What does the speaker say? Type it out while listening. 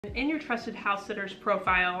In your Trusted House Sitters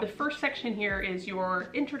profile, the first section here is your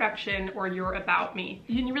introduction or your about me.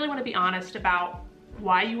 You really want to be honest about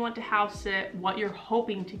why you want to house sit, what you're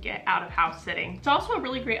hoping to get out of house sitting. It's also a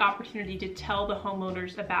really great opportunity to tell the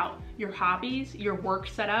homeowners about your hobbies, your work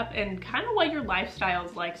setup, and kind of what your lifestyle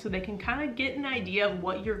is like, so they can kind of get an idea of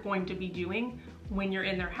what you're going to be doing when you're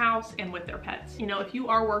in their house and with their pets. You know, if you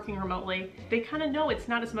are working remotely, they kind of know it's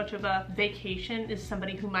not as much of a vacation as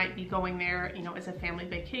somebody who might be going there, you know, as a family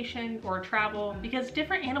vacation or travel, because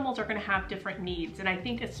different animals are going to have different needs. And I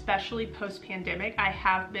think especially post-pandemic, I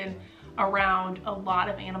have been around a lot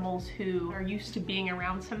of animals who are used to being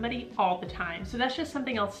around somebody all the time. So that's just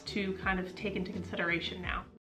something else to kind of take into consideration now.